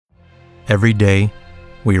Every day,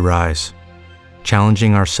 we rise,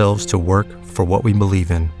 challenging ourselves to work for what we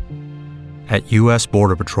believe in. At U.S.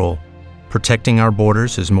 Border Patrol, protecting our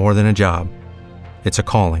borders is more than a job. It's a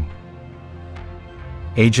calling.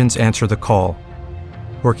 Agents answer the call,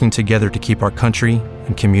 working together to keep our country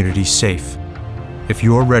and communities safe. If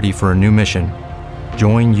you are ready for a new mission,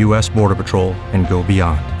 join U.S. Border Patrol and go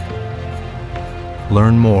beyond.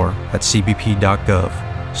 Learn more at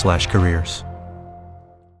cbp.gov/careers.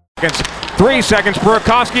 3 seconds,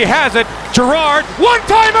 Burakovsky has it. Girard,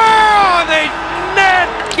 one-timer! They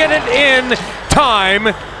net get it in time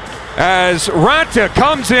as Ranta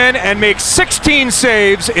comes in and makes 16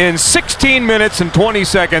 saves in 16 minutes and 20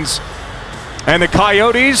 seconds. And the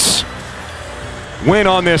Coyotes win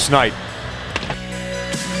on this night.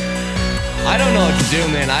 I don't know what to do,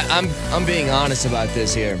 man. I'm being honest about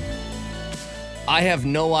this here. I have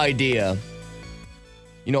no idea.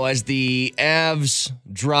 You know, as the Avs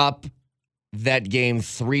drop that game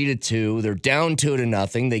 3-2, they're down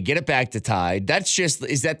 2-0. They get it back to tied.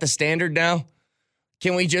 Is that the standard now?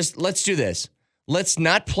 Let's do this. Let's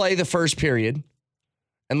not play the first period,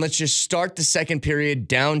 and let's just start the second period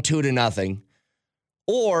down 2-0.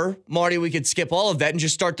 Or, Marty, we could skip all of that and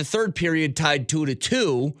just start the third period tied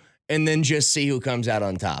 2-2, and then just see who comes out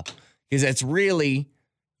on top. Because that's really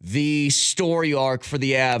the story arc for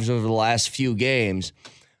the Avs over the last few games.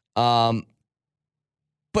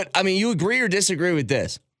 But, I mean, you agree or disagree with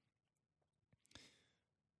this?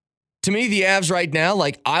 To me, the Avs right now,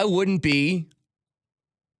 I wouldn't be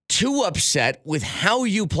too upset with how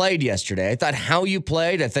you played yesterday. I thought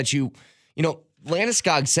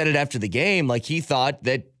Landeskog said it after the game, he thought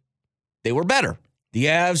that they were better. The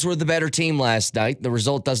Avs were the better team last night. The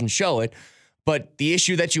result doesn't show it. But the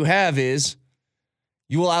issue that you have is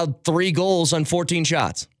you allowed 3 goals on 14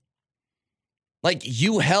 shots.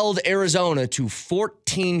 You held Arizona to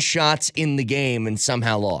 14 shots in the game and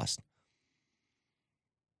somehow lost.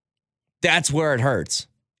 That's where it hurts.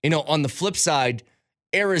 On the flip side,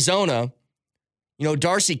 Arizona,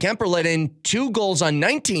 Darcy Kemper let in 2 goals on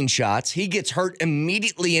 19 shots. He gets hurt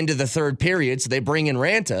immediately into the third period, so they bring in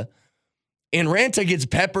Ranta. And Ranta gets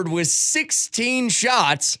peppered with 16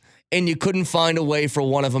 shots, and you couldn't find a way for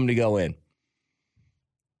one of them to go in.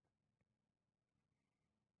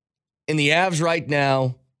 In the Avs right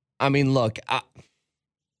now, I mean, look,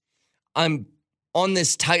 I'm on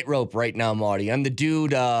this tightrope right now, Marty. I'm the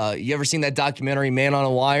dude, you ever seen that documentary, Man on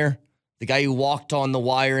a Wire? The guy who walked on the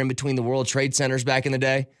wire in between the World Trade Centers back in the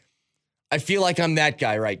day. I feel like I'm that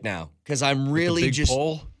guy right now because I'm really the big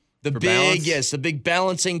pole the big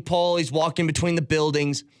balancing pole. He's walking between the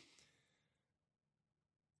buildings.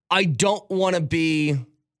 I don't want to be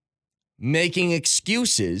making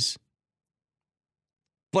excuses,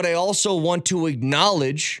 but I also want to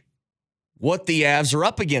acknowledge what the Avs are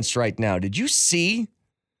up against right now. Did you see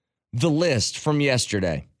the list from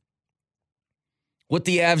yesterday? What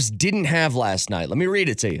the Avs didn't have last night. Let me read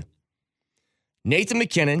it to you. Nathan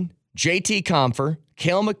McKinnon, JT Compher,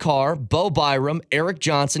 Cale Makar, Bo Byram, Eric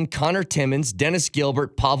Johnson, Connor Timmins, Dennis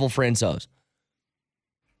Gilbert, Pavel Francouz.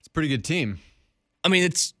 It's a pretty good team. I mean,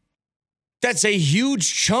 that's a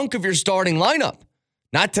huge chunk of your starting lineup,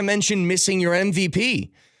 not to mention missing your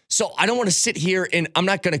MVP. So I don't want to sit here and I'm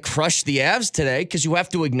not going to crush the Avs today because you have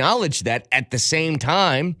to acknowledge that at the same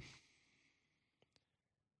time,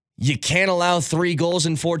 you can't allow 3 goals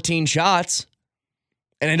and 14 shots.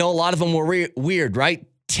 And I know a lot of them were weird, right?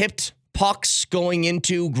 Tipped pucks going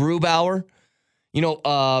into Grubauer.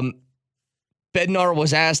 Bednar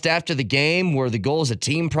was asked after the game, were the goals a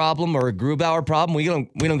team problem or a Grubauer problem? We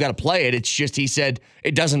don't got to play it. It's just he said,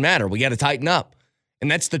 it doesn't matter. We got to tighten up.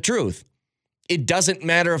 And that's the truth. It doesn't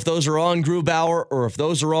matter if those are on Grubauer or if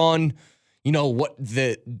those are on,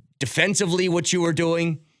 defensively what you were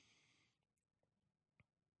doing.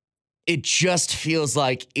 It just feels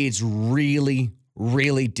like it's really,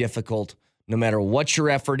 really difficult, no matter what your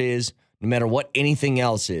effort is, no matter what anything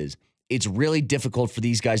else is. It's really difficult for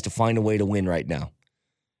these guys to find a way to win right now.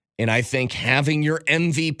 And I think having your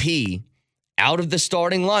MVP out of the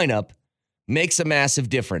starting lineup makes a massive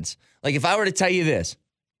difference. If I were to tell you this,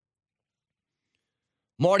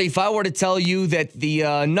 Marty, if I were to tell you that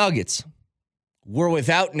the Nuggets were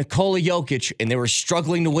without Nikola Jokic and they were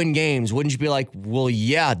struggling to win games, wouldn't you be like, well,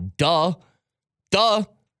 yeah, duh.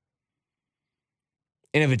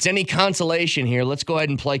 And if it's any consolation here, let's go ahead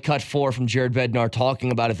and play cut 4 from Jared Bednar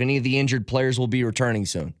talking about if any of the injured players will be returning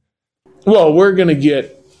soon. Well, we're going to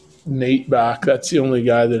get Nate back. That's the only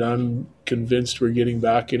guy that I'm convinced we're getting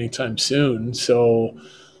back anytime soon. So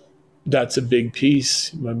that's a big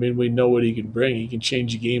piece. I mean, we know what he can bring. He can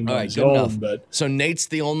change a game on his own. But so Nate's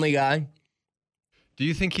the only guy? Do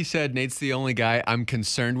you think he said Nate's the only guy I'm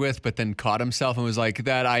concerned with, but then caught himself and was like,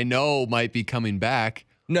 that I know might be coming back?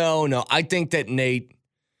 No. I think that Nate,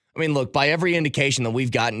 I mean, look, by every indication that we've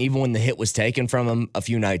gotten, even when the hit was taken from him a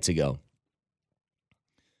few nights ago,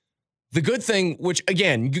 the good thing, which,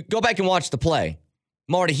 again, you go back and watch the play.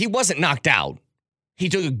 Marty, he wasn't knocked out. He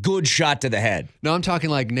took a good shot to the head. No, I'm talking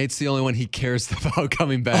like Nate's the only one he cares about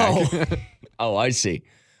coming back. Oh, I see.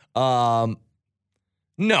 No,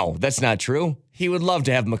 that's not true. He would love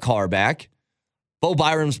to have McCarr back. Bo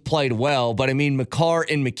Byram's played well, but I mean, McCarr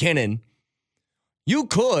and McKinnon, you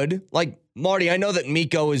could, like, Marty, I know that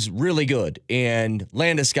Mikko is really good and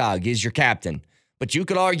Landeskog is your captain, but you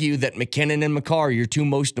could argue that McKinnon and McCarr are your two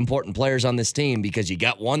most important players on this team because you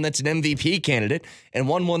got one that's an MVP candidate and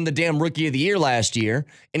one won the damn Rookie of the Year last year,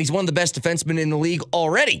 and he's one of the best defensemen in the league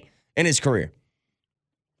already in his career.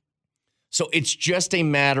 So it's just a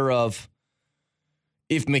matter of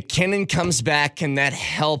if McKinnon comes back, can that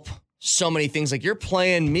help so many things? Like, you're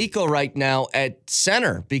playing Mikko right now at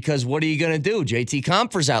center because what are you going to do? JT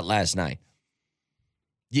Compher's out last night.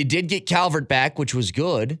 You did get Calvert back, which was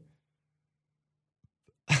good.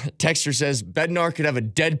 Texter says Bednar could have a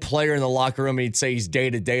dead player in the locker room and he'd say he's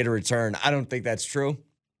day-to-day to return. I don't think that's true.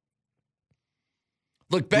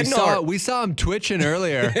 Look, Bednar. We saw him twitching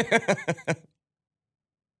earlier.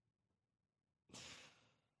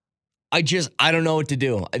 I don't know what to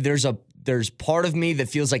do. There's part of me that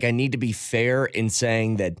feels like I need to be fair in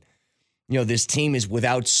saying that, you know, this team is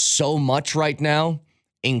without so much right now,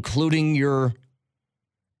 including your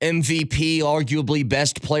MVP, arguably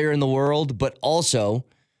best player in the world, but also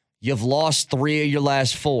you've lost 3 of your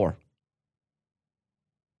last 4.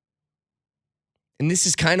 And this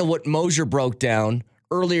is kind of what Mosier broke down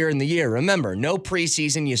earlier in the year. Remember, no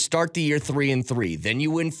preseason. You start the year 3-3. Then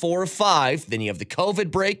you win 4 of 5. Then you have the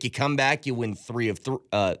COVID break. You come back. You win 3 of 3.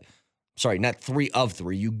 Not 3 of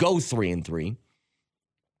 3. You go 3-3.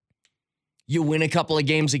 You win a couple of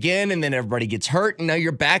games again, and then everybody gets hurt. And now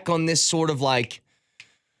you're back on this sort of like,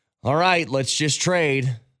 all right, let's just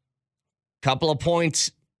trade. Couple of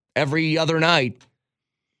points every other night.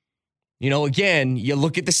 You know, again, you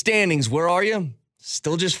look at the standings. Where are you?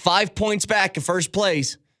 Still just 5 points back in first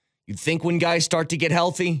place. You'd think when guys start to get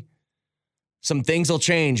healthy, some things will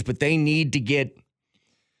change, but they need to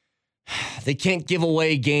they can't give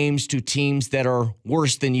away games to teams that are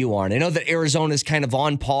worse than you are. And I know that Arizona's kind of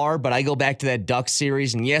on par, but I go back to that Ducks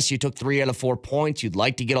series, and yes, you took 3 out of 4 points. You'd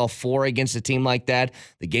like to get all 4 against a team like that.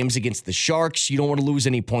 The game's against the Sharks. You don't want to lose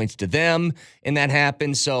any points to them, and that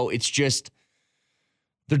happens. So it's just,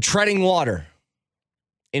 they're treading water.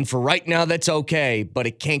 And for right now, that's okay, but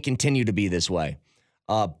it can't continue to be this way.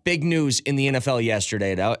 Big news in the NFL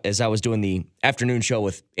yesterday as I was doing the afternoon show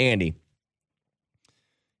with Andy.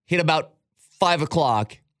 Hit about 5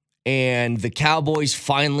 o'clock, and the Cowboys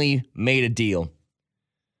finally made a deal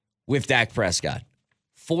with Dak Prescott.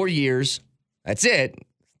 4 years, that's it.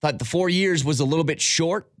 Thought the 4 years was a little bit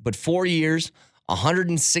short, but 4 years,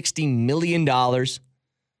 $160 million, $40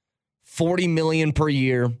 million per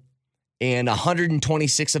year, and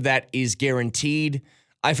 126 of that is guaranteed.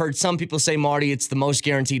 I've heard some people say, Marty, it's the most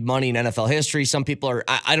guaranteed money in NFL history. Some people are,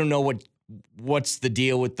 I don't know what's the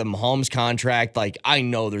deal with the Mahomes contract. Like, I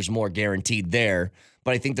know there's more guaranteed there,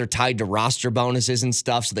 but I think they're tied to roster bonuses and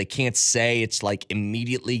stuff, so they can't say it's like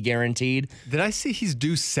immediately guaranteed. Did I see he's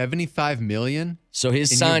due $75 million? So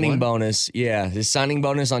his signing bonus, his signing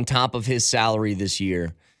bonus on top of his salary this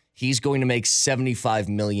year, he's going to make $75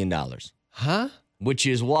 million. Huh? Which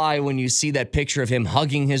is why when you see that picture of him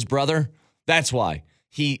hugging his brother, that's why.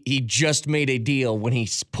 He just made a deal. When he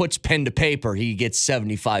puts pen to paper, he gets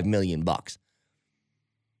 $75 million.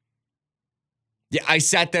 Yeah, I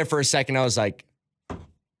sat there for a second. I was like,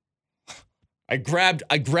 I grabbed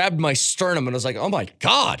my sternum and I was like, oh my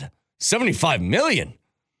God, $75 million.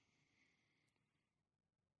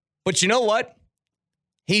 But you know what?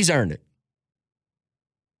 He's earned it.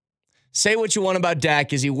 Say what you want about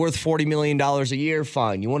Dak. Is he worth $40 million a year?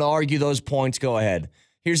 Fine. You want to argue those points? Go ahead.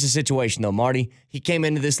 Here's the situation, though, Marty. He came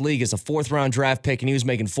into this league as a 4th-round draft pick, and he was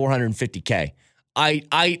making $450K.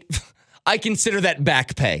 I consider that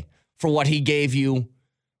back pay for what he gave you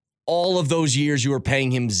all of those years you were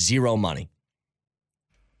paying him zero money.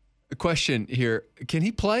 A question here. Can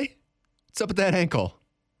he play? What's up with that ankle?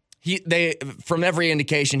 From every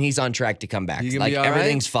indication, he's on track to come back. Like,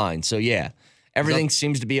 everything's fine. So, yeah. Everything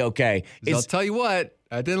seems to be okay. I'll tell you what,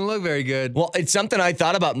 that didn't look very good. Well, it's something I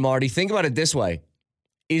thought about, Marty. Think about it this way.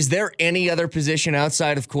 Is there any other position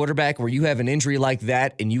outside of quarterback where you have an injury like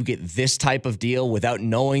that and you get this type of deal without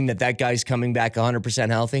knowing that guy's coming back 100%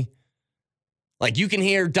 healthy? Like, you can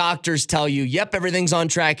hear doctors tell you, yep, everything's on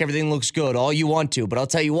track, everything looks good, all you want to. But I'll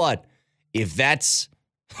tell you what, if that's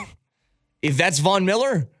Von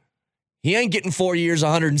Miller, he ain't getting 4 years,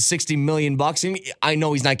 $160 million. And I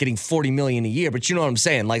know he's not getting $40 million a year, but you know what I'm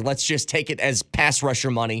saying? Like, let's just take it as pass rusher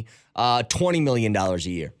money, $20 million a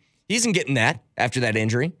year. He isn't getting that after that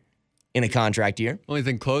injury in a contract year. Only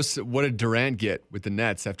thing close, what did Durant get with the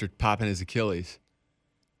Nets after popping his Achilles?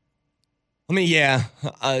 I mean, yeah,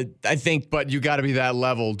 I think. But you got to be that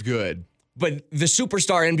leveled good. But the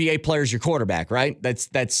superstar NBA player is your quarterback, right?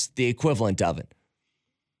 That's the equivalent of it.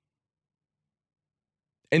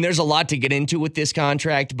 And there's a lot to get into with this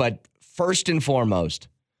contract, but first and foremost,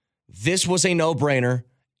 this was a no-brainer,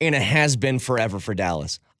 and it has been forever for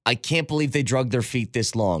Dallas. I can't believe they drug their feet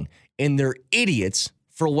this long, and they're idiots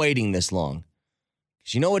for waiting this long.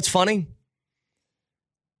 'Cause you know what's funny?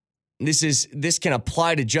 This can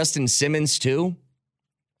apply to Justin Simmons too.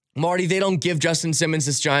 Marty, they don't give Justin Simmons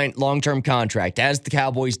this giant long-term contract, as the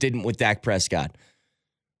Cowboys didn't with Dak Prescott.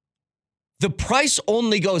 The price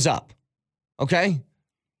only goes up, okay?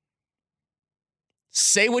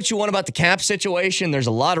 Say what you want about the cap situation. There's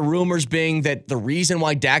a lot of rumors being that the reason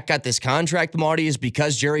why Dak got this contract, Marty, is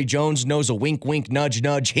because Jerry Jones knows a wink, wink, nudge,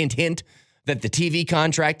 nudge, hint, hint, that the TV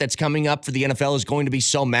contract that's coming up for the NFL is going to be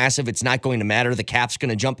so massive, it's not going to matter. The cap's going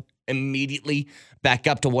to jump immediately back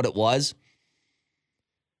up to what it was.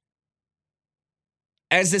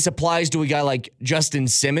 As this applies to a guy like Justin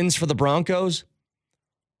Simmons for the Broncos,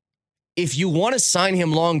 if you want to sign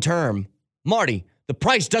him long-term, Marty, the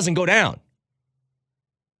price doesn't go down.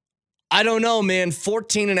 I don't know, man.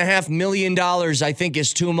 $14.5 million, I think,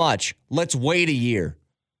 is too much. Let's wait a year.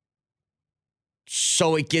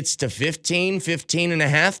 So it gets to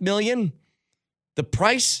 $15.5 million. The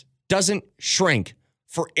price doesn't shrink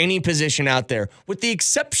for any position out there, with the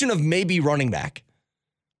exception of maybe running back.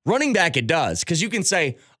 Running back, it does, because you can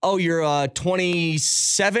say, oh, you're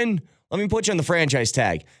 27. Let me put you on the franchise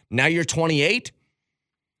tag. Now you're 28.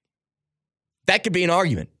 That could be an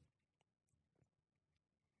argument.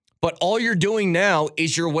 But all you're doing now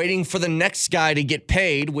is you're waiting for the next guy to get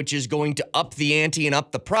paid, which is going to up the ante and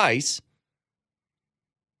up the price.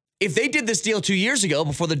 If they did this deal 2 years ago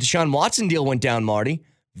before the Deshaun Watson deal went down, Marty,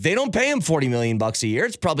 they don't pay him $40 million a year.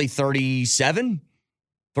 It's probably 37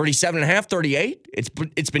 and a half, 38.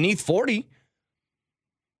 It's beneath 40.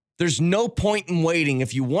 There's no point in waiting.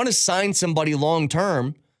 If you want to sign somebody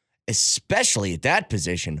long-term, especially at that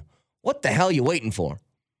position, what the hell are you waiting for?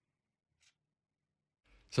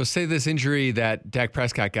 So say this injury that Dak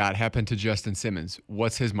Prescott got happened to Justin Simmons.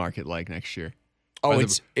 What's his market like next year? Oh,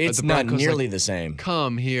 it's not nearly the same.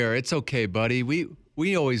 Come here. It's okay, buddy. We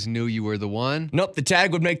always knew you were the one. Nope, the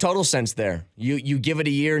tag would make total sense there. You give it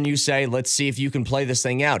a year and you say, let's see if you can play this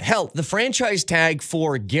thing out. Hell, the franchise tag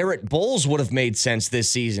for Garrett Bowles would have made sense this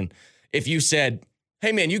season if you said,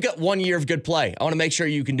 hey, man, you got 1 year of good play. I want to make sure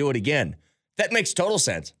you can do it again. That makes total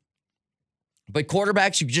sense. But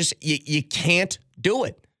quarterbacks, you can't do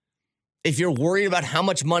it. If you're worried about how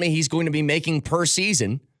much money he's going to be making per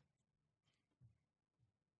season,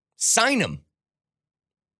 sign him.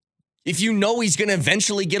 If you know he's going to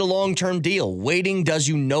eventually get a long-term deal, waiting does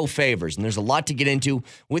you no favors. And there's a lot to get into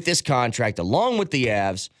with this contract, along with the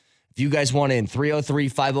Avs. If you guys want in,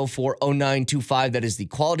 303-504-0925. That is the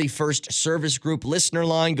Quality First Service Group listener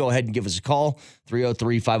line. Go ahead and give us a call,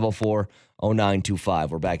 303-504-0925.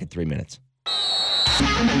 We're back in 3 minutes.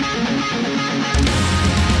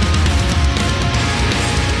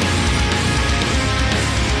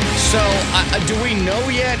 So, do we know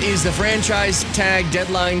yet? Is the franchise tag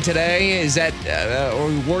deadline today? Is that, are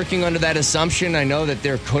we working under that assumption? I know that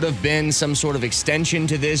there could have been some sort of extension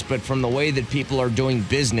to this, but from the way that people are doing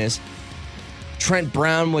business, Trent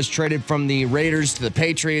Brown was traded from the Raiders to the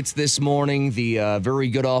Patriots this morning. The very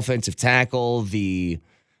good offensive tackle. The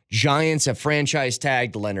Giants have franchise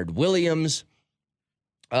tagged Leonard Williams.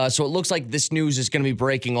 So it looks like this news is going to be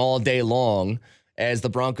breaking all day long, as the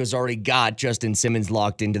Broncos already got Justin Simmons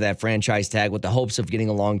locked into that franchise tag with the hopes of getting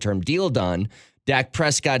a long-term deal done. Dak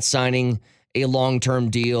Prescott signing a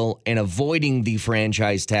long-term deal and avoiding the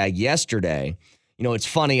franchise tag yesterday. You know, it's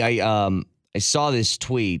funny. I saw this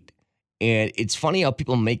tweet, and it's funny how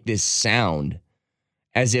people make this sound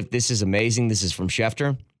as if this is amazing. This is from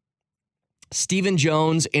Schefter. Stephen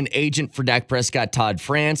Jones, an agent for Dak Prescott, Todd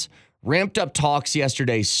France, ramped up talks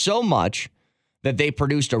yesterday so much that they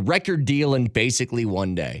produced a record deal in basically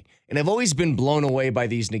 1 day. And I've always been blown away by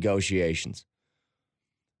these negotiations.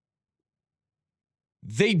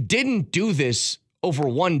 They didn't do this over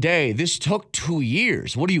 1 day. This took 2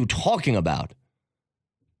 years. What are you talking about?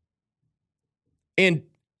 And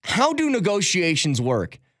how do negotiations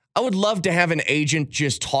work? I would love to have an agent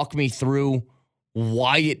just talk me through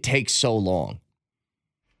why it takes so long.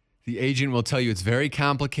 The agent will tell you it's very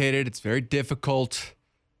complicated. It's very difficult.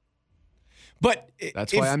 But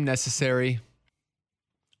that's why I'm necessary.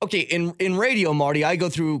 Okay, in radio, Marty, I go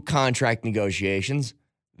through contract negotiations.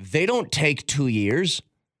 They don't take 2 years.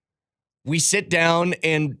 We sit down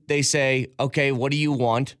and they say, okay, what do you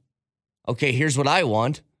want? Okay, here's what I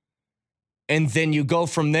want. And then you go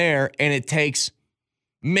from there, and it takes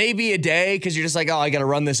maybe a day because you're just like, oh, I got to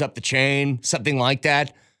run this up the chain, something like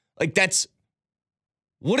that. Like, that's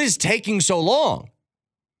what is taking so long?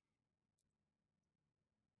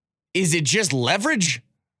 Is it just leverage?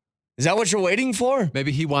 Is that what you're waiting for?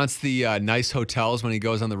 Maybe he wants the nice hotels when he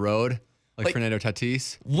goes on the road, like Fernando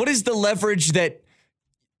Tatis. What is the leverage that,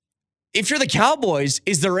 if you're the Cowboys,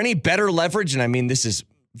 is there any better leverage? And I mean, this is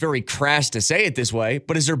very crass to say it this way,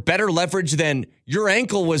 but is there better leverage than your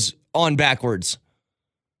ankle was on backwards?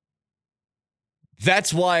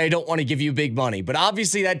 That's why I don't want to give you big money. But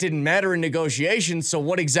obviously that didn't matter in negotiations, so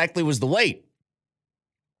what exactly was the weight?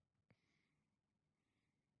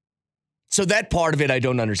 So that part of it I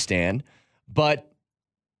don't understand. But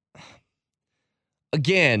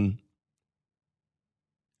again,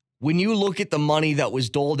 when you look at the money that was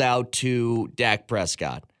doled out to Dak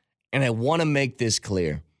Prescott, and I want to make this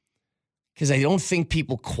clear because I don't think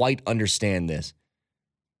people quite understand this,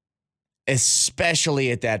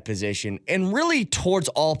 especially at that position and really towards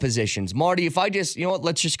all positions. Marty, if I just, you know what,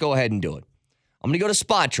 let's just go ahead and do it. I'm going to go to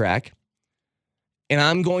Spot Track, and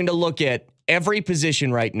I'm going to look at every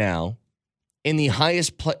position right now in the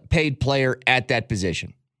highest paid player at that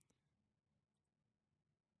position.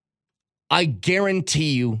 I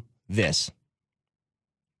guarantee you this,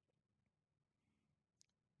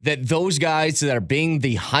 that those guys that are being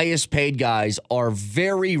the highest paid guys are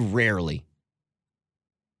very rarely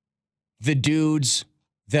the dudes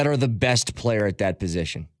that are the best player at that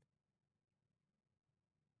position.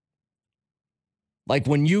 Like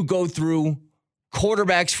when you go through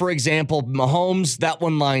quarterbacks, for example, Mahomes, that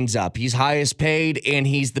one lines up. He's highest paid and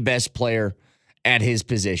he's the best player at his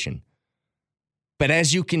position. But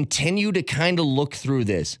as you continue to kind of look through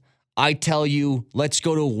this, I tell you, let's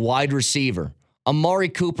go to wide receiver. Amari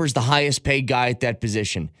Cooper's the highest paid guy at that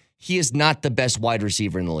position. He is not the best wide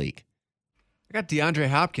receiver in the league. I got DeAndre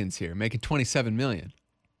Hopkins here making $27 million.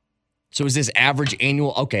 So is this average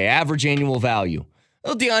annual? Okay, average annual value.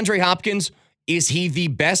 Well, DeAndre Hopkins, is he the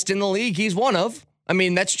best in the league? He's one of. I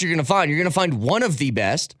mean, that's what you're going to find. You're going to find one of the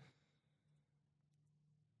best.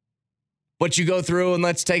 But you go through and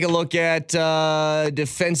let's take a look at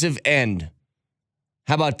defensive end.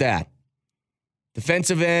 How about that?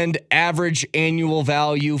 Defensive end, average annual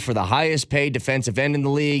value for the highest paid defensive end in the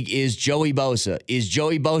league is Joey Bosa. Is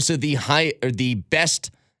Joey Bosa the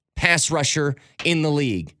best pass rusher in the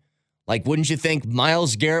league? Like, wouldn't you think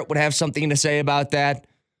Myles Garrett would have something to say about that?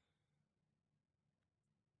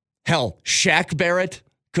 Hell, Shaq Barrett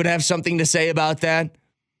could have something to say about that.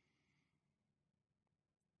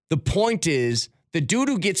 The point is, the dude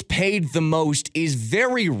who gets paid the most is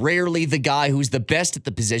very rarely the guy who's the best at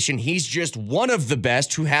the position. He's just one of the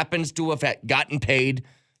best who happens to have gotten paid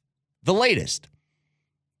the latest.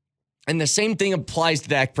 And the same thing applies to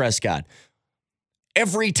Dak Prescott.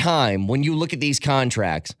 Every time when you look at these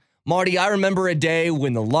contracts, Marty, I remember a day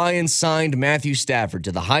when the Lions signed Matthew Stafford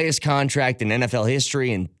to the highest contract in NFL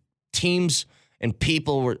history, and teams and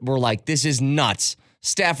people were like, this is nuts.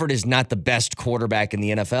 Stafford is not the best quarterback in the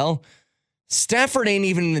NFL. Stafford ain't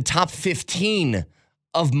even in the top 15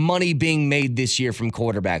 of money being made this year from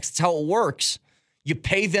quarterbacks. That's how it works. You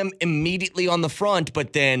pay them immediately on the front,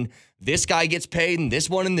 but then this guy gets paid, and this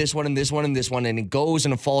one, and this one, and this one, and this one, and it goes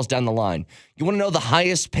and it falls down the line. You want to know the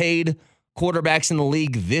highest paid quarterbacks in the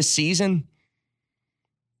league this season?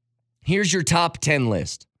 Here's your top 10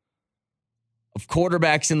 list of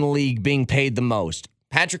quarterbacks in the league being paid the most.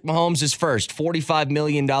 Patrick Mahomes is first, $45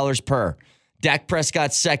 million per. Dak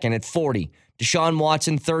Prescott second at 40. Deshaun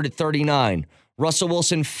Watson third at 39. Russell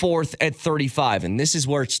Wilson fourth at 35. And this is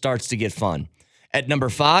where it starts to get fun. At number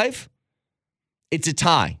 5, it's a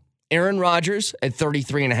tie. Aaron Rodgers at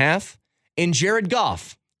 33.5 and Jared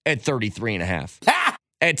Goff at 33.5.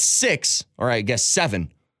 At 6, or I guess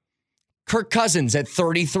 7, Kirk Cousins at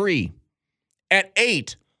 33. At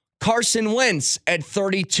 8, Carson Wentz at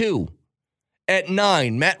 32. At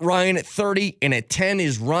 9, Matt Ryan at 30. And at 10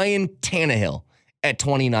 is Ryan Tannehill at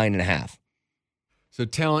 29.5. So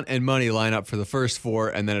talent and money line up for the first 4,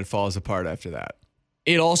 and then it falls apart after that.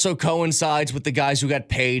 It also coincides with the guys who got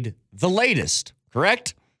paid the latest,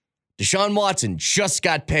 correct? Deshaun Watson just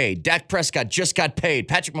got paid. Dak Prescott just got paid.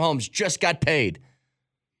 Patrick Mahomes just got paid.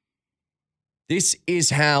 This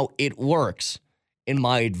is how it works. And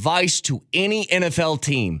my advice to any NFL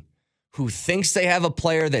team who thinks they have a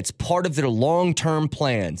player that's part of their long-term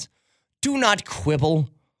plans, do not quibble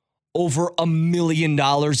over $1 million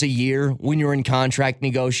a year when you're in contract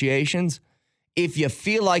negotiations. If you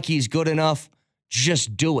feel like he's good enough,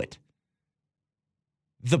 just do it.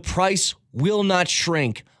 The price will not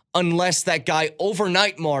shrink unless that guy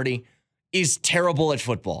overnight, Marty, is terrible at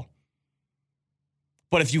football.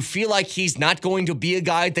 But if you feel like he's not going to be a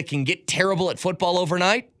guy that can get terrible at football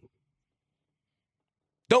overnight,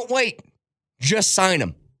 don't wait. Just sign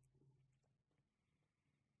him.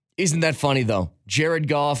 Isn't that funny, though? Jared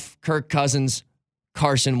Goff, Kirk Cousins,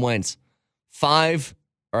 Carson Wentz. 6th,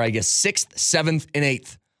 7th, and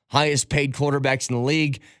 8th highest paid quarterbacks in the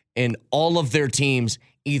league, and all of their teams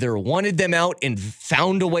either wanted them out and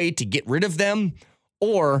found a way to get rid of them,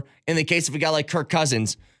 or in the case of a guy like Kirk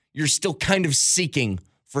Cousins, you're still kind of seeking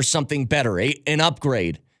for something better, an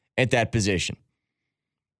upgrade at that position.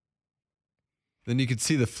 Then you could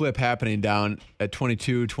see the flip happening down at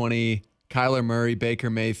 22, 20, Kyler Murray, Baker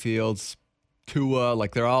Mayfield's, Tua,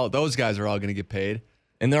 those guys are all going to get paid.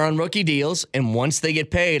 And they're on rookie deals, and once they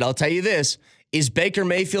get paid, I'll tell you this, is Baker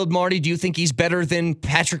Mayfield, Marty, do you think he's better than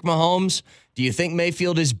Patrick Mahomes? Do you think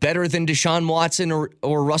Mayfield is better than Deshaun Watson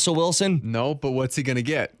or Russell Wilson? No, but what's he going to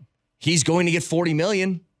get? He's going to get $40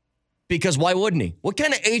 million. Because why wouldn't he? What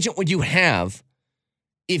kind of agent would you have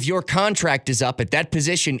if your contract is up at that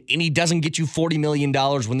position and he doesn't get you $40 million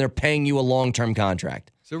when they're paying you a long-term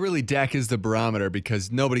contract? So really, Dak is the barometer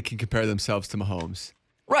because nobody can compare themselves to Mahomes.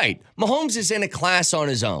 Right. Mahomes is in a class on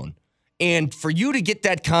his own. And for you to get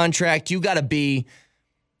that contract, you got to be,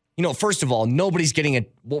 first of all, nobody's getting a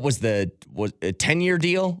 10-year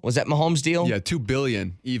deal? Was that Mahomes' deal? Yeah, $2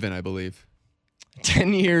 billion even, I believe.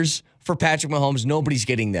 10 years for Patrick Mahomes, nobody's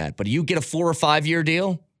getting that. But you get a 4 or 5 year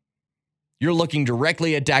deal, you're looking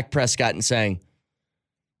directly at Dak Prescott and saying,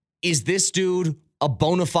 is this dude a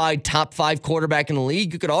bona fide top 5 quarterback in the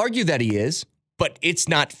league? You could argue that he is, but it's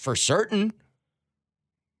not for certain.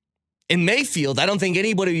 In Mayfield, I don't think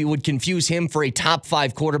anybody would confuse him for a top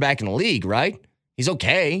 5 quarterback in the league, right? He's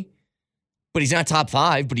okay, but he's not top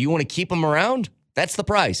 5. But do you want to keep him around? That's the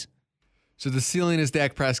price. So the ceiling is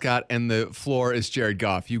Dak Prescott and the floor is Jared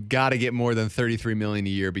Goff. You got to get more than $33 million a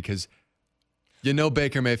year because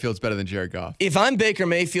Baker Mayfield's better than Jared Goff. If I'm Baker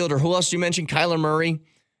Mayfield or who else you mentioned, Kyler Murray,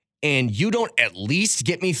 and you don't at least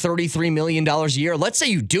get me $33 million a year, let's say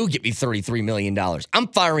you do get me $33 million. I'm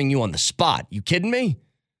firing you on the spot. You kidding me?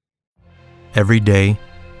 Every day,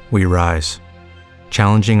 we rise,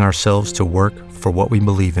 challenging ourselves to work for what we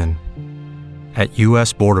believe in. At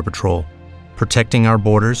U.S. Border Patrol, protecting our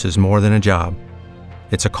borders is more than a job.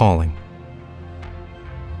 It's a calling.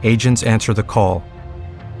 Agents answer the call,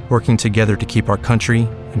 working together to keep our country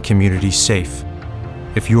and communities safe.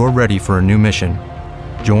 If you're ready for a new mission,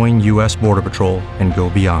 join U.S. Border Patrol and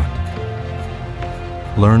go beyond.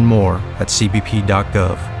 Learn more at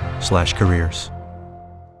cbp.gov/careers.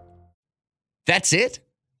 That's it?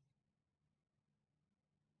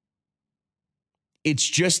 It's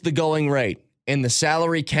just the going rate. And the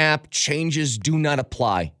salary cap changes do not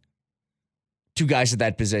apply to guys at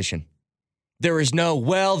that position. There is no,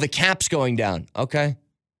 the cap's going down. Okay.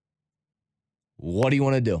 What do you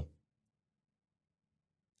want to do?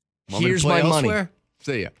 Here's my money.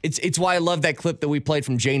 See ya. It's why I love that clip that we played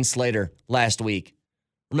from Jane Slater last week.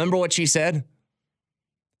 Remember what she said?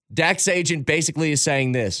 Dak's agent basically is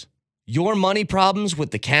saying this. Your money problems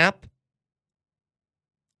with the cap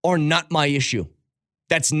are not my issue.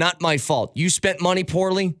 That's not my fault. You spent money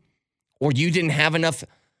poorly, or you didn't have enough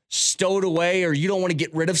stowed away, or you don't want to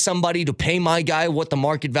get rid of somebody to pay my guy what the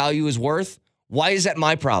market value is worth. Why is that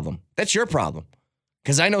my problem? That's your problem.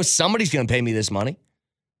 Because I know somebody's going to pay me this money.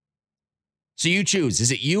 So you choose.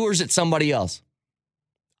 Is it you or is it somebody else?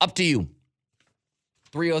 Up to you.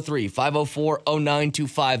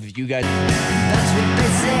 303-504-0925 if you guys... That's what they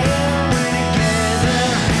say.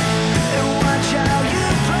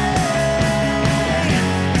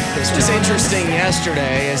 This was interesting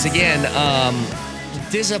yesterday as, again,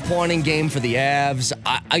 disappointing game for the Avs.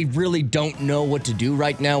 I really don't know what to do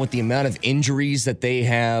right now with the amount of injuries that they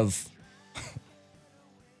have,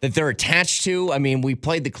 that they're attached to. I mean, we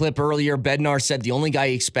played the clip earlier. Bednar said the only guy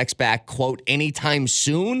he expects back, quote, anytime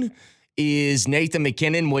soon is Nathan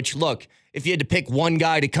McKinnon, which, look, if you had to pick one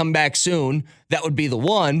guy to come back soon, that would be the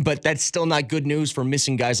one, but that's still not good news for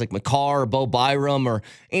missing guys like McCarr or Bo Byram or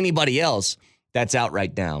anybody else that's out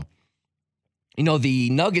right now. The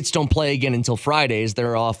Nuggets don't play again until Fridays.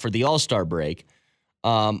 They're off for the All-Star break.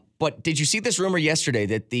 But did you see this rumor yesterday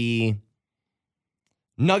that the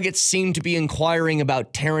Nuggets seem to be inquiring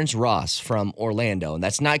about Terrence Ross from Orlando, and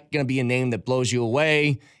that's not going to be a name that blows you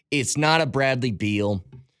away. It's not a Bradley Beal.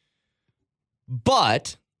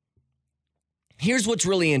 But here's what's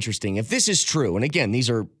really interesting. If this is true, and again,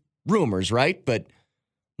 these are rumors, right? But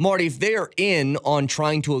Marty, if they are in on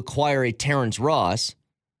trying to acquire a Terrence Ross,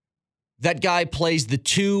 that guy plays the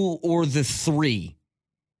 2 or the 3.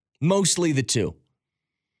 Mostly the 2.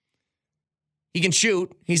 He can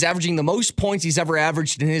shoot. He's averaging the most points he's ever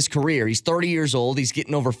averaged in his career. He's 30 years old. He's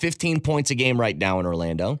getting over 15 points a game right now in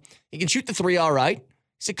Orlando. He can shoot the 3 all right.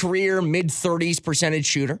 He's a career mid-30s percentage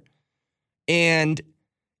shooter. And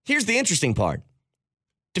here's the interesting part.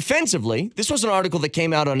 Defensively, this was an article that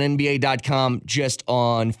came out on NBA.com just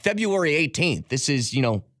on February 18th. This is,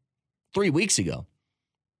 3 weeks ago.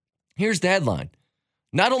 Here's the headline.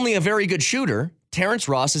 Not only a very good shooter, Terrence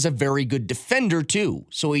Ross is a very good defender too.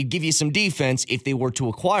 So he'd give you some defense if they were to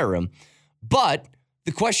acquire him. But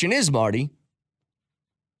the question is, Marty,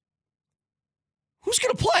 who's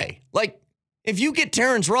going to play? Like, if you get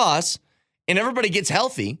Terrence Ross and everybody gets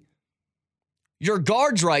healthy, your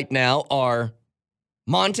guards right now are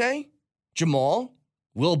Monte, Jamal,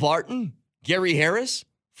 Will Barton, Gary Harris,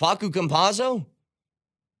 Facu Campazzo.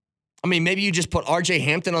 I mean, maybe you just put RJ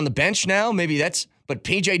Hampton on the bench now. But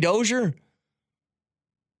PJ Dozier.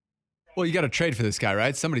 Well, you got to trade for this guy,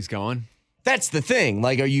 right? Somebody's going. That's the thing.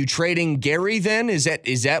 Like, are you trading Gary then? Is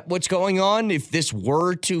that what's going on? If this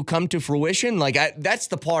were to come to fruition? Like, that's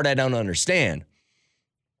the part I don't understand.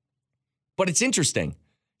 But it's interesting.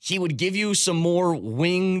 He would give you some more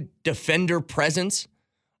wing defender presence.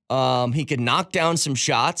 He could knock down some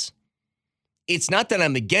shots. It's not that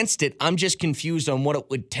I'm against it. I'm just confused on what it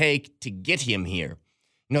would take to get him here.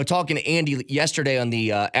 Talking to Andy yesterday on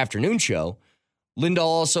the afternoon show, Linda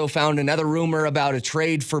also found another rumor about a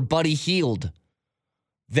trade for Buddy Hield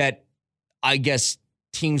that I guess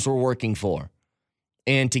teams were working for.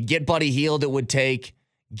 And to get Buddy Hield, it would take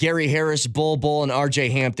Gary Harris, Bol Bol, and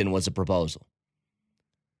RJ Hampton was a proposal.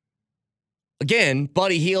 Again,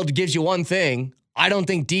 Buddy Hield gives you one thing. I don't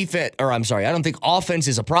think offense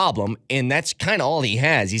is a problem, and that's kind of all he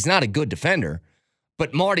has. He's not a good defender.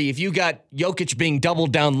 But Marty, if you got Jokic being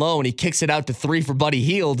doubled down low and he kicks it out to 3 for Buddy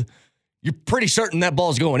Hield, you're pretty certain that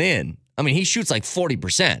ball's going in. I mean, he shoots like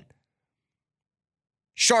 40%.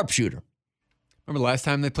 Sharpshooter. Remember the last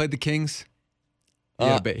time they played the Kings? He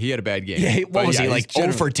had a bad game. Yeah, what was he, like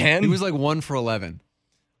 0 for 10? He was like 1 for 11.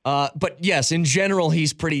 But yes, in general,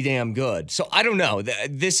 he's pretty damn good. So I don't know.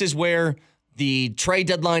 This is where the trade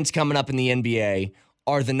deadline's coming up in the NBA.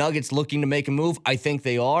 Are the Nuggets looking to make a move? I think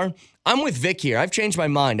they are. I'm with Vic here. I've changed my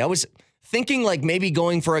mind. I was thinking like maybe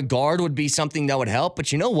going for a guard would be something that would help.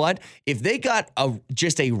 But you know what? If they got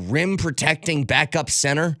just a rim protecting backup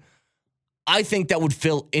center, I think that would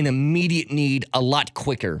fill an immediate need a lot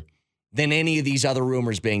quicker than any of these other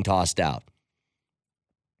rumors being tossed out.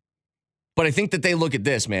 But I think that they look at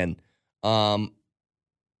this, man.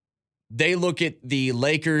 They look at the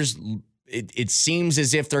Lakers. It seems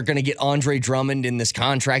as if they're going to get Andre Drummond in this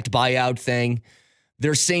contract buyout thing.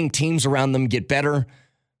 They're seeing teams around them get better.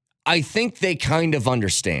 I think they kind of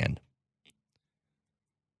understand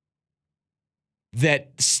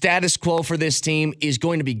that status quo for this team is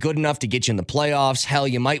going to be good enough to get you in the playoffs. Hell,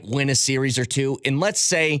 you might win a series or two. And let's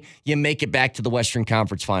say you make it back to the Western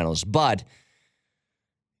Conference Finals. But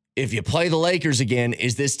if you play the Lakers again,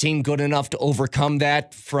 is this team good enough to overcome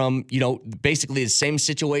that from, basically the same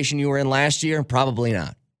situation you were in last year? Probably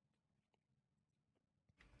not.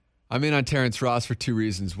 I'm in on Terrence Ross for 2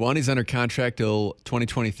 reasons. One, he's under contract till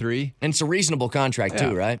 2023. And it's a reasonable contract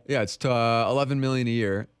too, right? Yeah, it's $11 million a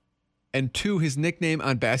year. And 2, his nickname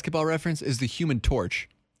on Basketball Reference is the Human Torch.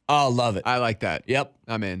 Oh, love it. I like that. Yep.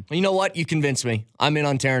 I'm in. You know what? You convinced me. I'm in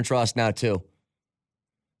on Terrence Ross now too.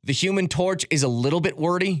 The Human Torch is a little bit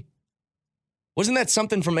wordy. Wasn't that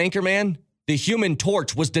something from Anchorman? The Human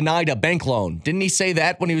Torch was denied a bank loan. Didn't he say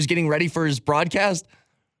that when he was getting ready for his broadcast?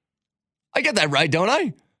 I get that right, don't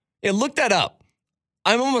I? Yeah, look that up.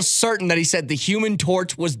 I'm almost certain that he said the Human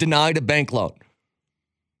Torch was denied a bank loan.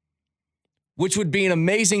 Which would be an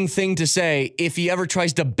amazing thing to say if he ever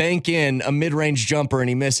tries to bank in a mid-range jumper and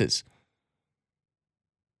he misses.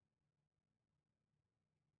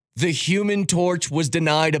 The Human Torch was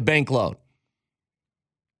denied a bank loan.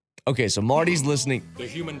 Okay, so Marty's listening. The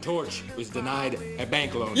Human Torch was denied a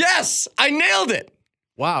bank loan. Yes, I nailed it.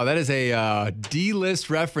 Wow, that is a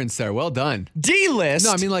D-list reference there. Well done. D-list?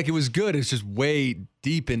 No, I mean like it was good. It's just way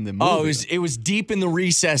deep in the movie. Oh, it was deep in the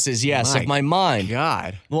recesses, yes, of my mind.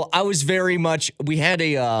 God. Well, I was very much, we had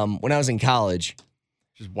a, when I was in college.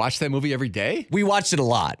 Just watch that movie every day? We watched it a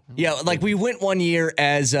lot. Yeah, like we went one year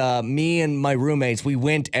as me and my roommates, we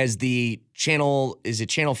went as the Channel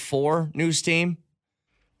 4 news team?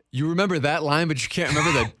 You remember that line, but you can't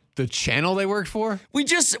remember the channel they worked for? We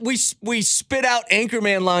spit out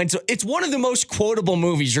Anchorman lines. It's one of the most quotable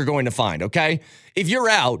movies you're going to find, okay? If you're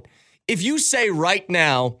out, if you say right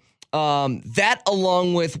now, that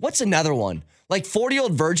along with, what's another one? Like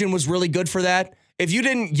 40-Year-Old Virgin was really good for that. If you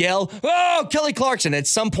didn't yell, oh, Kelly Clarkson at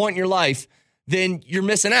some point in your life, then you're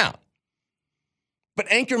missing out. But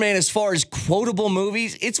Anchorman, as far as quotable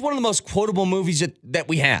movies, it's one of the most quotable movies that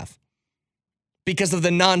we have because of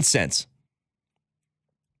the nonsense.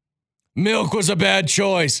 Milk was a bad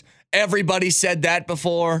choice. Everybody said that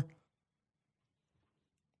before.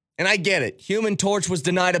 And I get it. Human Torch was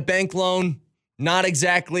denied a bank loan. Not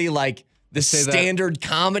exactly like the standard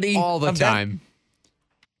comedy. All the time.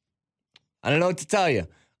 I don't know what to tell you.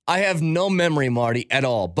 I have no memory, Marty, at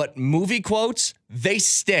all. But movie quotes, they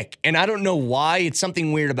stick. And I don't know why. It's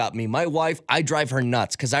something weird about me. My wife, I drive her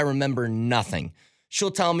nuts because I remember nothing. She'll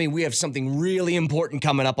tell me we have something really important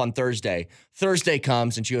coming up on Thursday. Thursday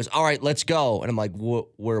comes and she goes, all right, let's go. And I'm like,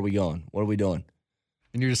 where are we going? What are we doing?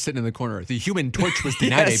 And you're just sitting in the corner. The Human Torch was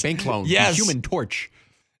denied a bank loan. Yes. The Human Torch.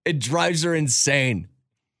 It drives her insane.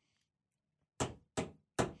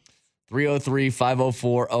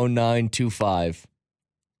 303-504-0925.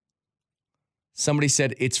 Somebody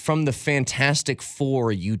said, it's from the Fantastic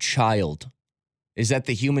Four, you child. Is that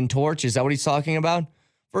the Human Torch? Is that what he's talking about?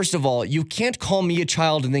 First of all, you can't call me a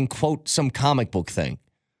child and then quote some comic book thing.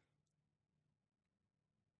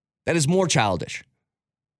 That is more childish.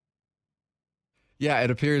 Yeah,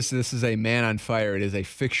 it appears this is a man on fire. It is a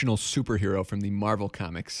fictional superhero from the Marvel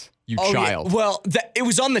Comics. You child. Yeah. Well, it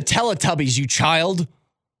was on the Teletubbies, you child.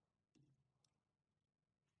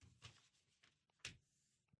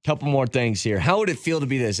 Couple more things here. How would it feel to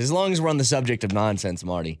be this? As long as we're on the subject of nonsense,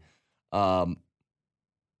 Marty. Did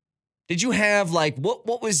you have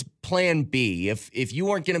what was plan B? If you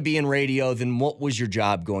weren't going to be in radio, then what was your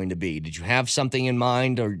job going to be? Did you have something in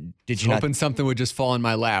mind or did you not? Hoping something would just fall in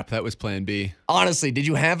my lap. That was plan B. Honestly, did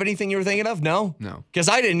you have anything you were thinking of? No? No. Because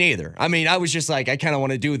I didn't either. I mean, I was just like, I kind of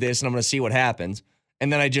want to do this and I'm going to see what happens.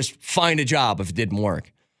 And then I just find a job if it didn't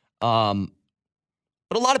work.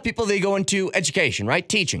 But a lot of people, they go into education, right?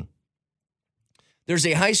 Teaching. There's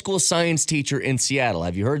a high school science teacher in Seattle.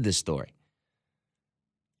 Have you heard this story?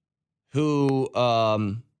 Who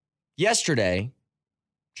yesterday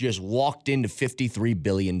just walked into $53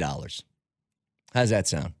 billion. How's that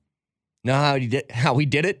sound? Know how he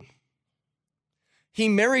did it? He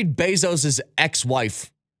married Bezos'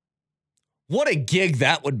 ex-wife. What a gig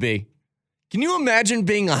that would be. Can you imagine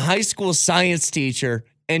being a high school science teacher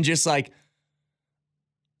and just like,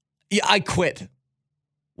 yeah, I quit.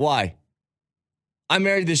 Why? I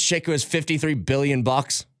married this chick who has $53 billion,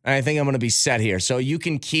 and I think I'm going to be set here. So you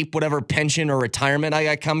can keep whatever pension or retirement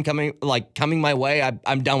I got coming my way.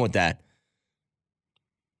 I'm done with that.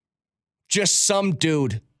 Just some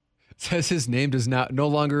dude. Says his name no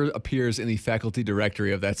longer appears in the faculty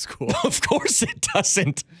directory of that school. Of course it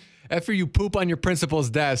doesn't. After you poop on your principal's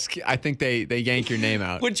desk, I think they yank your name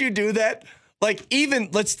out. Would you do that? Like, even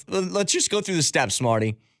let's just go through the steps,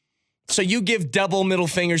 Marty. So you give double middle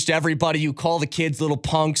fingers to everybody. You call the kids little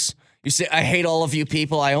punks. You say, I hate all of you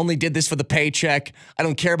people. I only did this for the paycheck. I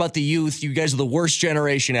don't care about the youth. You guys are the worst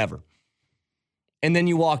generation ever. And then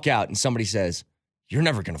you walk out and somebody says, you're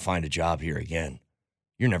never going to find a job here again.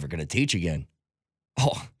 You're never going to teach again.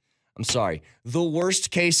 Oh, I'm sorry. The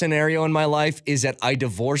worst case scenario in my life is that I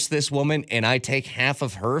divorce this woman and I take half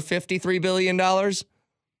of her $53 billion.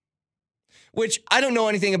 Which I don't know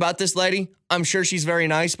anything about this lady. I'm sure she's very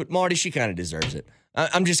nice, but Marty, she kind of deserves it.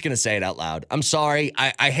 I'm just going to say it out loud. I'm sorry.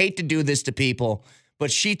 I hate to do this to people,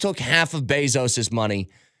 but she took half of Bezos' money.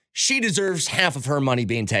 She deserves half of her money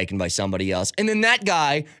being taken by somebody else. And then that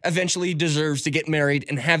guy eventually deserves to get married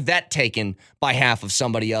and have that taken by half of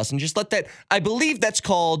somebody else. And just let that, I believe that's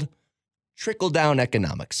called trickle-down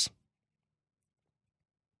economics.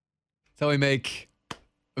 That's how we make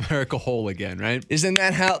America whole again, right? Isn't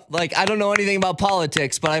that how, I don't know anything about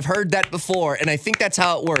politics, but I've heard that before, and I think that's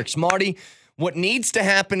how it works. Marty, what needs to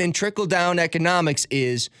happen in trickle-down economics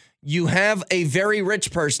is you have a very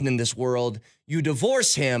rich person in this world, you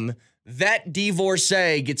divorce him, that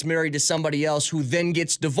divorcee gets married to somebody else who then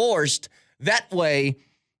gets divorced. That way,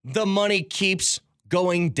 the money keeps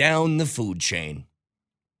going down the food chain.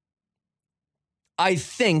 I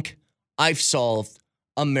think I've solved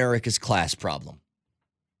America's class problem.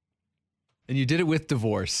 And you did it with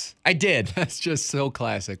divorce. I did. That's just so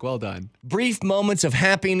classic. Well done. Brief moments of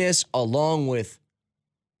happiness along with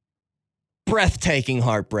breathtaking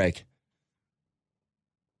heartbreak.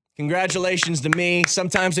 Congratulations to me.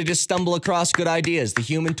 Sometimes I just stumble across good ideas. The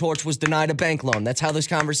Human Torch was denied a bank loan. That's how this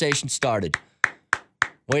conversation started.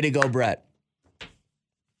 Way to go, Brett.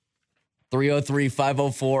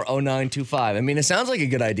 303-504-0925. I mean, it sounds like a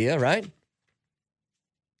good idea, right?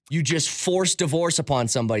 You just force divorce upon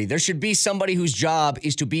somebody. There should be somebody whose job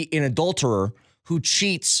is to be an adulterer who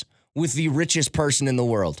cheats with the richest person in the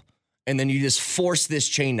world. And then you just force this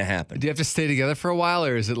chain to happen. Do you have to stay together for a while,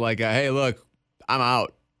 or is it like, hey, look, I'm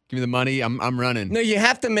out. Give me the money. I'm running. No, you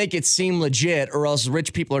have to make it seem legit, or else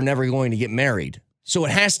rich people are never going to get married. So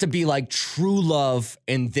it has to be like true love,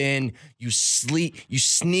 and then you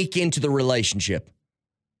sneak into the relationship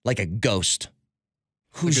like a ghost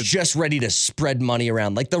who's just ready to spread money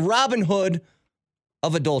around, like the Robin Hood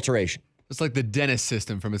of adulteration. It's like the Dennis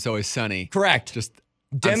system from It's Always Sunny. Correct. Just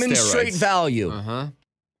demonstrate value. Uh-huh.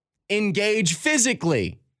 Engage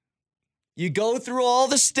physically. You go through all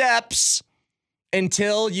the steps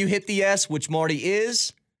until you hit the S, which Marty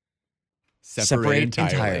is separate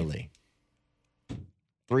entirely.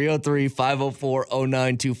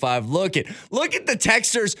 303-504-0925. Look at the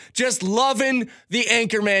texters just loving the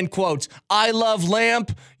Anchorman quotes. I love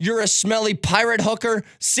Lamp. You're a smelly pirate hooker.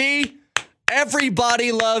 See?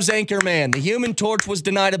 Everybody loves Anchorman. The Human Torch was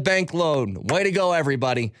denied a bank loan. Way to go,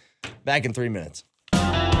 everybody. Back in 3 minutes.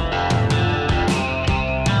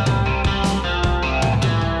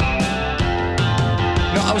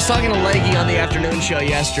 I was talking to Leggy on the afternoon show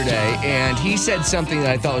yesterday, and he said something that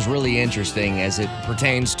I thought was really interesting as it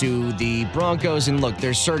pertains to the Broncos and, look,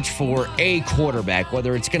 their search for a quarterback,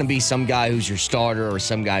 whether it's going to be some guy who's your starter or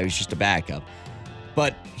some guy who's just a backup.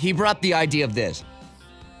 But he brought up the idea of this,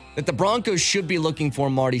 that the Broncos should be looking for,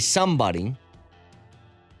 Marty, somebody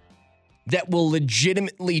that will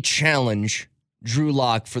legitimately challenge Drew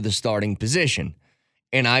Lock for the starting position.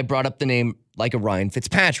 And I brought up the name like a Ryan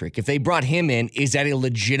Fitzpatrick. If they brought him in, is that a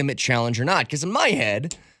legitimate challenge or not? Because in my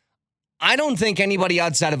head, I don't think anybody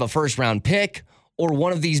outside of a first-round pick or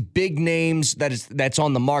one of these big names that's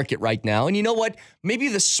on the market right now. And you know what? Maybe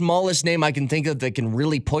the smallest name I can think of that can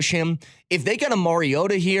really push him, if they got a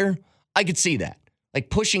Mariota here, I could see that. Like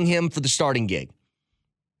pushing him for the starting gig.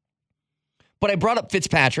 But I brought up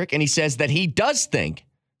Fitzpatrick, and he says that he does think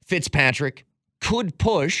Fitzpatrick could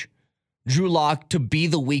push Drew Lock to be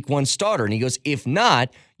the week one starter. And he goes, if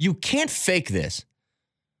not, you can't fake this.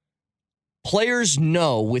 Players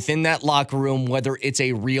know within that locker room whether it's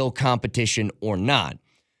a real competition or not.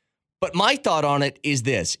 But my thought on it is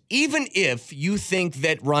this. Even if you think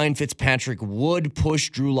that Ryan Fitzpatrick would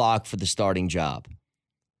push Drew Lock for the starting job,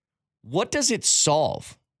 what does it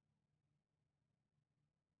solve?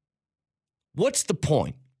 What's the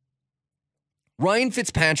point? Ryan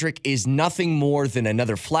Fitzpatrick is nothing more than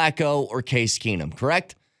another Flacco or Case Keenum,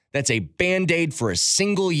 correct? That's a Band-Aid for a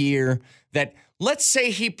single year that, let's say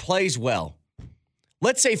he plays well.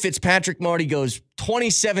 Let's say Fitzpatrick, Marty, goes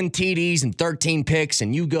 27 TDs and 13 picks,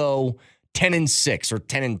 and you go 10-6 or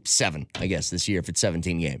 10-7, I guess, this year if it's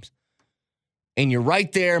 17 games. And you're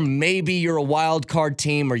right there. Maybe you're a wild card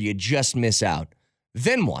team or you just miss out.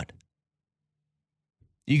 Then what?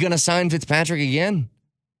 You going to sign Fitzpatrick again?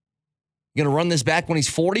 You going to run this back when he's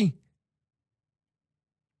 40?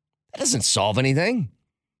 That doesn't solve anything.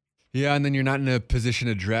 Yeah, and then you're not in a position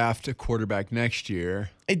to draft a quarterback next year.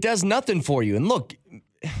 It does nothing for you. And look,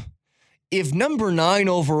 if number 9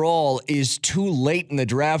 overall is too late in the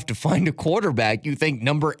draft to find a quarterback, you think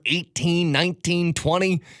number 18, 19,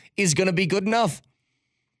 20 is going to be good enough?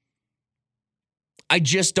 I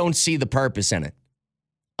just don't see the purpose in it.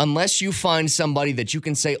 Unless you find somebody that you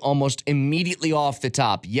can say almost immediately off the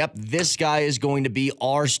top, yep, this guy is going to be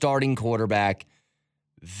our starting quarterback,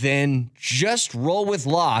 then just roll with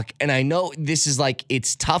Lock. And I know this is like,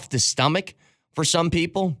 it's tough to stomach for some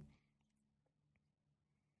people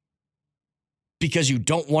because you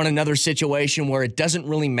don't want another situation where it doesn't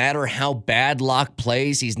really matter how bad Lock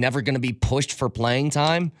plays. He's never going to be pushed for playing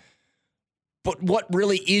time. But what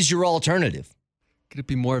really is your alternative? Could it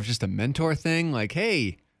be more of just a mentor thing? Like,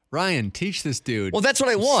 hey, Ryan, teach this dude. Well, that's what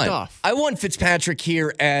I want. Stuff. I want Fitzpatrick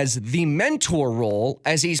here as the mentor role,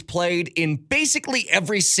 as he's played in basically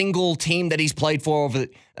every single team that he's played for I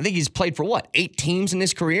think he's played for 8 teams in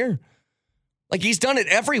his career? Like, he's done it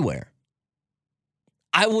everywhere.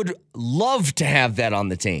 I would love to have that on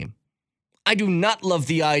the team. I do not love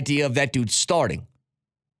the idea of that dude starting.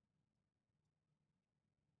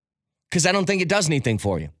 Because I don't think it does anything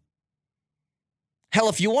for you. Hell,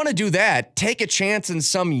 if you want to do that, take a chance in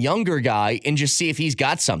some younger guy and just see if he's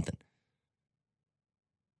got something.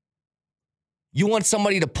 You want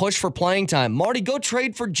somebody to push for playing time. Marty, go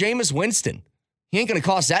trade for Jameis Winston. He ain't going to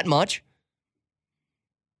cost that much.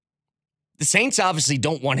 The Saints obviously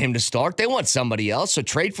don't want him to start. They want somebody else. So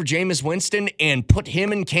trade for Jameis Winston and put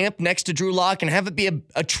him in camp next to Drew Lock and have it be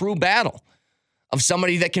a true battle of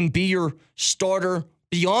somebody that can be your starter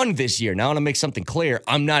beyond this year. Now, I want to make something clear.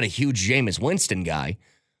 I'm not a huge Jameis Winston guy,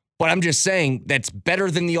 but I'm just saying that's better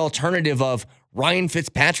than the alternative of Ryan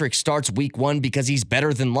Fitzpatrick starts week 1 because he's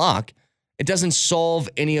better than Lock. It doesn't solve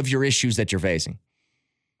any of your issues that you're facing.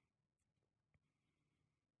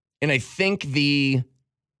 And I think the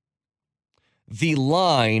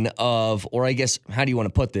line of, or I guess, how do you want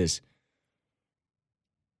to put this?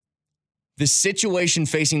 The situation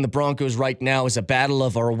facing the Broncos right now is a battle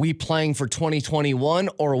of, are we playing for 2021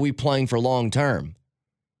 or are we playing for long term?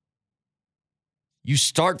 You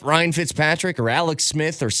start Ryan Fitzpatrick or Alex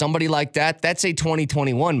Smith or somebody like that, that's a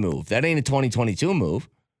 2021 move. That ain't a 2022 move.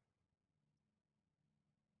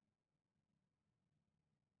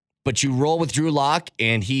 But you roll with Drew Lock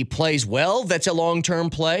and he plays well, that's a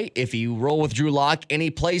long-term play. If you roll with Drew Lock and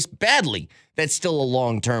he plays badly, that's still a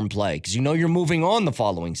long-term play because you know you're moving on the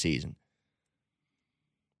following season.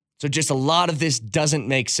 So just a lot of this doesn't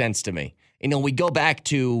make sense to me. We go back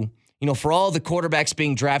to, for all the quarterbacks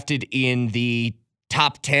being drafted in the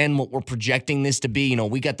top 10, what we're projecting this to be,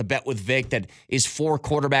 we got the bet with Vic that is 4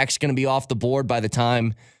 quarterbacks going to be off the board by the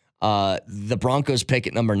time the Broncos pick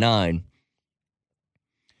at number 9.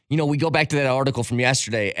 We go back to that article from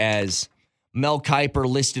yesterday as Mel Kiper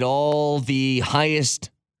listed all the highest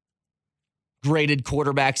graded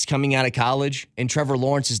quarterbacks coming out of college, and Trevor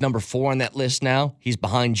Lawrence is number 4 on that list now. He's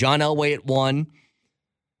behind John Elway at 1,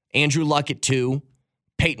 Andrew Luck at 2,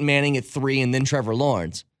 Peyton Manning at 3, and then Trevor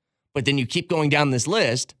Lawrence. But then you keep going down this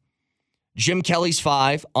list. Jim Kelly's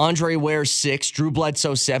 5, Andre Ware's 6, Drew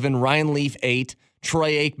Bledsoe 7, Ryan Leaf 8,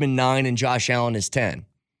 Troy Aikman 9, and Josh Allen is 10.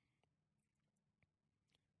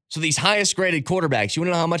 So these highest graded quarterbacks, you want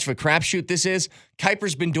to know how much of a crapshoot this is?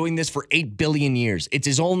 Kiper's been doing this for 8 billion years. It's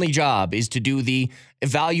his only job is to do the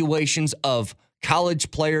evaluations of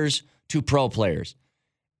college players to pro players.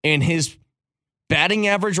 And his batting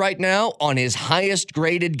average right now on his highest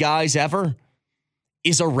graded guys ever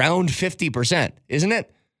is around 50%, isn't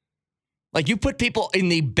it? Like you put people in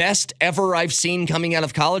the best ever I've seen coming out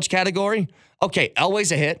of college category. Okay,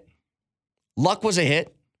 Elway's a hit. Luck was a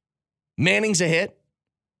hit. Manning's a hit.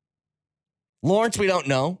 Lawrence, we don't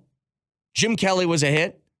know. Jim Kelly was a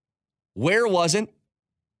hit. Ware wasn't.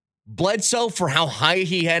 Bledsoe, for how high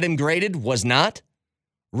he had him graded, was not.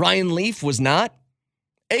 Ryan Leaf was not.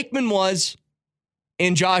 Aikman was.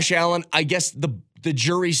 And Josh Allen, I guess the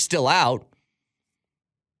jury's still out.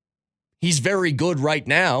 He's very good right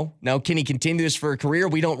now. Now, can he continue this for a career?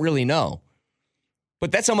 We don't really know.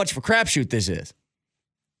 But that's how much of a crapshoot this is.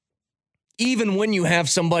 Even when you have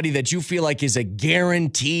somebody that you feel like is a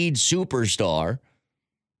guaranteed superstar,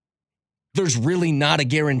 there's really not a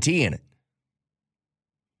guarantee in it.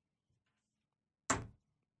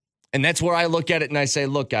 And that's where I look at it and I say,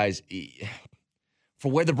 look, guys,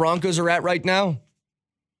 for where the Broncos are at right now,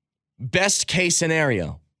 best case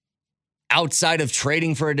scenario, outside of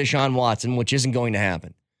trading for a Deshaun Watson, which isn't going to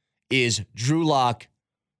happen, is Drew Lock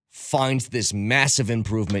finds this massive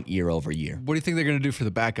improvement year over year. What do you think they're going to do for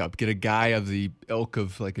the backup? Get a guy of the ilk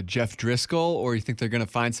of like a Jeff Driscoll, or you think they're going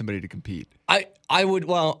to find somebody to compete? I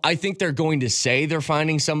think they're going to say they're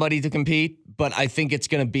finding somebody to compete, but I think it's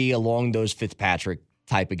going to be along those Fitzpatrick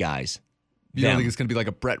type of guys. You don't think it's going to be like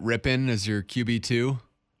a Brett Rippon as your QB2?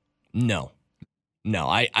 No,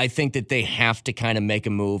 I think that they have to kind of make a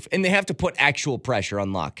move, and they have to put actual pressure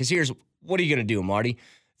on Lock. Because what are you going to do, Marty?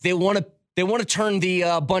 They want to turn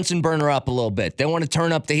the Bunsen burner up a little bit. They want to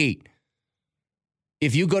turn up the heat.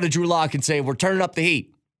 If you go to Drew Lock and say, we're turning up the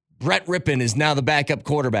heat, Brett Rippon is now the backup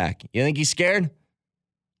quarterback. You think he's scared?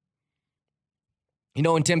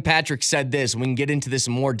 And Tim Patrick said this, and we can get into this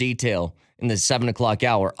in more detail in the 7 o'clock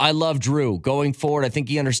hour. I love Drew. Going forward, I think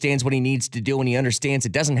he understands what he needs to do, and he understands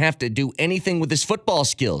it doesn't have to do anything with his football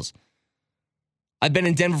skills. I've been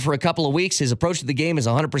in Denver for a couple of weeks. His approach to the game is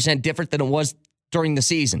 100% different than it was during the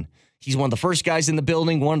season. He's one of the first guys in the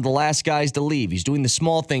building, one of the last guys to leave. He's doing the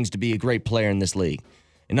small things to be a great player in this league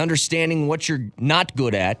and understanding what you're not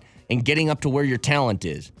good at and getting up to where your talent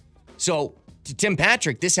is. So, to Tim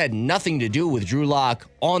Patrick, this had nothing to do with Drew Lock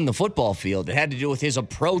on the football field. It had to do with his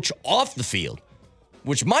approach off the field,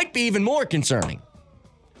 which might be even more concerning.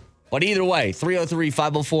 But either way,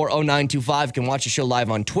 303-504-0925. Can watch the show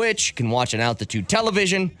live on Twitch. Can watch on Altitude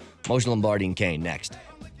Television. Moshe Lombardi and Kane next.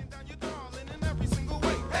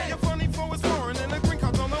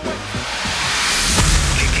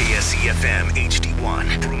 KKSE-FM HD1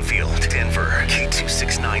 K101 Broomfield, Denver,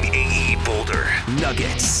 K269AE Boulder,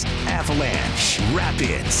 Nuggets, Avalanche,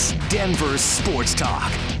 Rapids, Denver Sports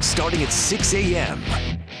Talk, starting at 6 a.m.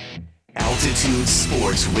 Altitude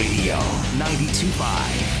Sports Radio,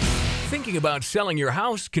 92.5. Thinking about selling your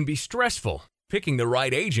house can be stressful. Picking the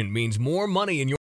right agent means more money in your